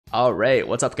Alright,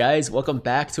 what's up guys? Welcome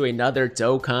back to another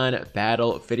Dokkan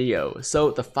battle video.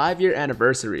 So the 5-year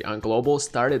anniversary on Global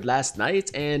started last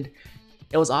night and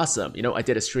it was awesome. You know, I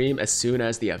did a stream as soon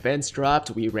as the events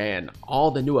dropped. We ran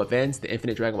all the new events, the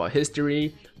Infinite Dragon Ball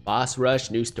History, Boss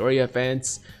Rush, new story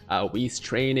events, Whi's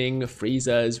training,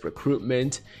 Frieza's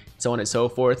recruitment, so on and so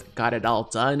forth. Got it all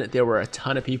done. There were a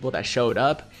ton of people that showed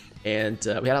up and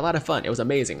we had a lot of fun. It was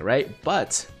amazing, right?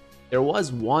 But there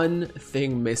was one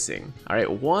thing missing, all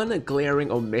right? One glaring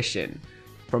omission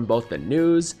from both the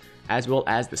news as well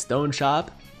as the stone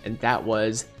shop, and that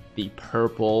was the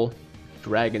purple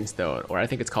Dragonstone, or I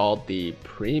think it's called the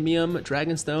Premium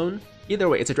Dragonstone. Either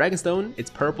way, it's a Dragonstone, it's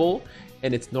purple,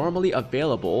 and it's normally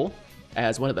available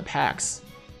as one of the packs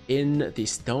in the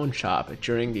stone shop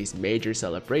during these major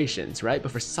celebrations, right?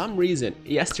 But for some reason,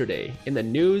 yesterday in the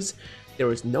news, there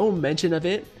was no mention of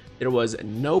it. There was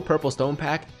no purple stone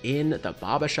pack in the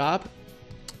Baba shop,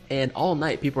 and all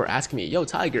night people were asking me, yo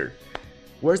Tiger,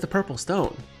 where's the purple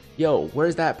stone? Yo,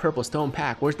 where's that purple stone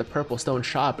pack? Where's the purple stone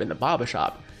shop in the Baba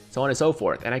shop? So on and so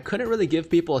forth. And I couldn't really give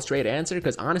people a straight answer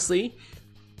because honestly,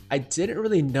 I didn't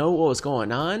really know what was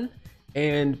going on,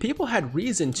 and people had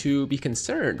reason to be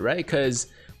concerned, right? Because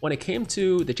when it came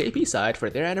to the JP side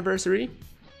for their anniversary,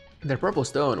 their purple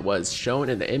stone was shown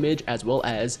in the image, as well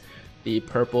as the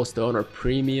purple stone or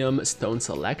premium stone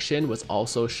selection was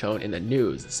also shown in the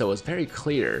news. So it was very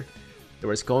clear there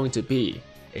was going to be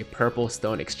a purple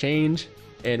stone exchange.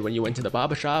 And when you went to the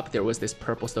Baba shop, there was this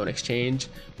purple stone exchange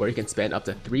where you can spend up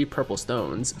to 3 purple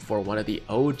stones for one of the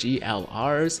OG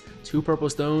LRs, 2 purple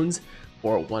stones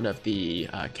for one of the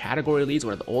category leads,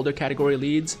 one of the older category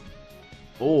leads,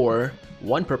 or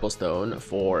 1 purple stone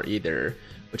for either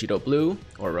Vegito Blue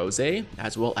or Rose,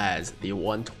 as well as the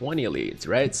 120 leads,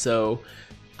 right? So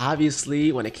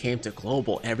obviously when it came to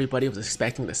Global, everybody was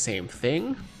expecting the same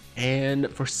thing, and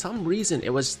for some reason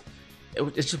it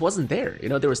just wasn't there. You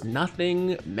know, there was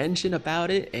nothing mentioned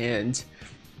about it, and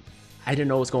I didn't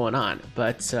know what was going on.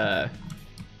 But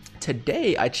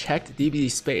today I checked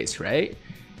DBZ Space, right?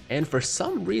 And for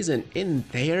some reason in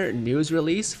their news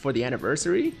release for the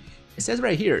anniversary, it says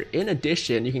right here, in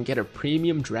addition, you can get a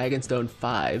Premium Dragonstone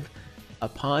 5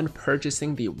 upon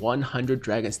purchasing the 100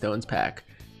 Dragonstones pack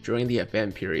during the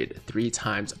event period 3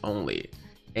 times only.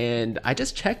 And I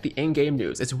just checked the in-game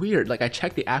news. It's weird, like I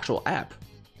checked the actual app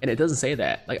and it doesn't say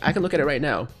that. Like I can look at it right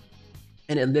now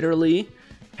and it literally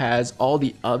has all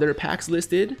the other packs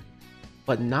listed,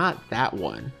 but not that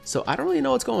one. So I don't really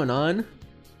know what's going on,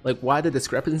 like why the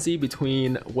discrepancy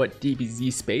between what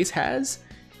DBZ Space has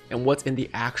and what's in the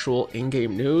actual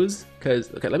in-game news. Because,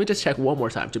 okay, let me just check one more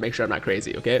time to make sure I'm not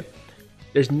crazy, okay?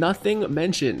 There's nothing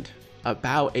mentioned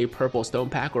about a purple stone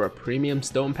pack or a premium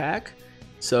stone pack.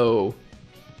 So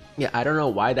yeah, I don't know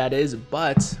why that is,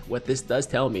 but what this does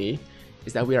tell me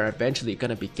is that we are eventually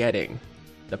gonna be getting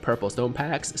the purple stone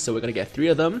packs. So we're gonna get 3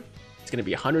 of them. It's gonna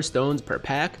be 100 stones per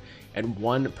pack and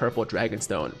 1 purple dragon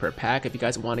stone per pack. If you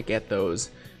guys wanna get those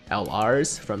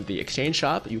LRs from the exchange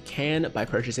shop, you can by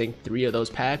purchasing 3 of those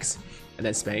packs and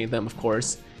then spending them, of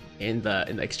course, in the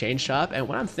exchange shop. And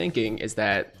what I'm thinking is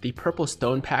that the purple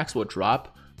stone packs will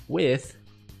drop with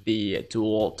the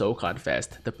dual Dokkan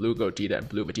Fest, the blue Gogeta and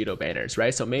blue Vegito banners,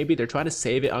 right? So maybe they're trying to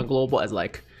save it on Global as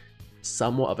like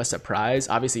somewhat of a surprise.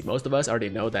 Obviously, most of us already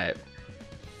know that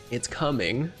it's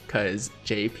coming because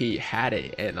JP had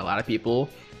it, and a lot of people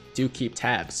do keep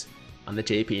tabs on the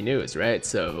JP news, right?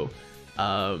 So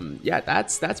yeah,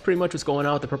 that's pretty much what's going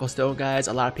on with the purple stone, guys.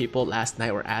 A lot of people last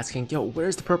night were asking, yo,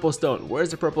 where's the purple stone? Where's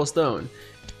the purple stone?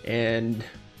 And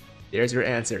there's your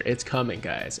answer. It's coming,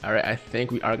 guys. All right, I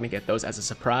think we are gonna get those as a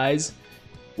surprise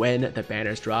when the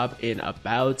banners drop in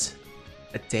about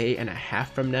a day and a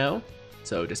half from now.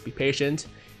 So just be patient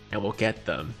and we'll get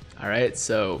them. All right,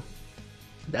 so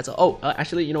that's all. Oh,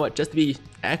 actually, you know what, just to be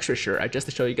extra sure, just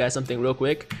to show you guys something real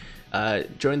quick,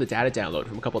 during the data download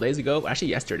from a couple days ago, actually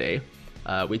yesterday,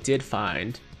 we did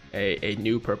find a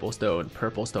new purple stone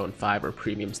 5 or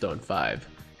premium stone 5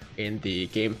 in the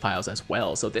game files as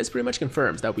well. So this pretty much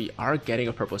confirms that we are getting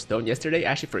a purple stone. Yesterday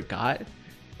I actually forgot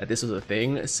that this was a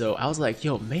thing, so I was like,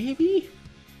 yo, maybe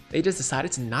they just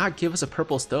decided to not give us a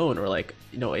purple stone, or like,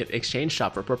 you know, an exchange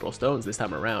shop for purple stones this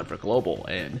time around for Global.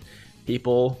 And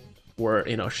people were,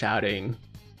 you know, shouting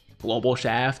Global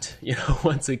Shaft, you know,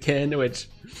 once again, which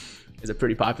is a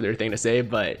pretty popular thing to say,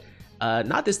 but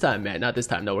not this time, man, not this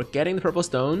time. No, we're getting the purple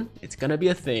stone. It's gonna be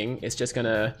a thing. It's just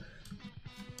gonna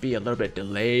be a little bit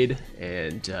delayed,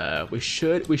 and we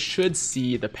should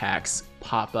see the packs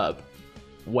pop up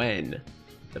when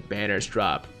the banners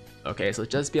drop. Okay, so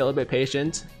just be a little bit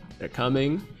patient. They're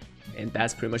coming, and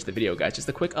that's pretty much the video, guys. Just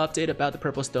a quick update about the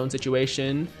purple stone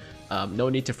situation. No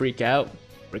need to freak out.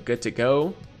 We're good to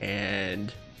go.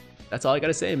 And that's all I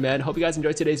gotta say, man. Hope you guys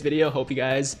enjoyed today's video. Hope you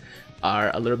guys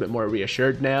are a little bit more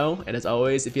reassured now. And as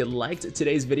always, if you liked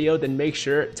today's video, then make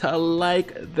sure to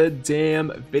like the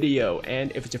damn video.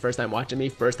 And if it's your first time watching me,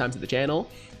 first time to the channel,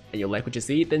 and you like what you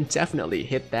see, then definitely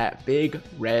hit that big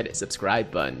red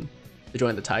subscribe button to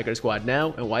join the Tiger Squad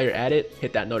now. And while you're at it,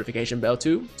 hit that notification bell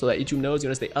too, so that YouTube knows you're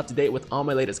gonna stay up to date with all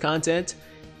my latest content.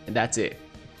 And that's it.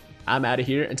 I'm out of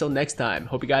here. Until next time,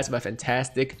 hope you guys have a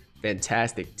fantastic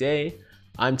day.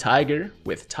 I'm Tiger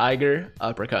with Tiger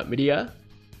Uppercut Media,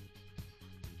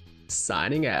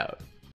 signing out.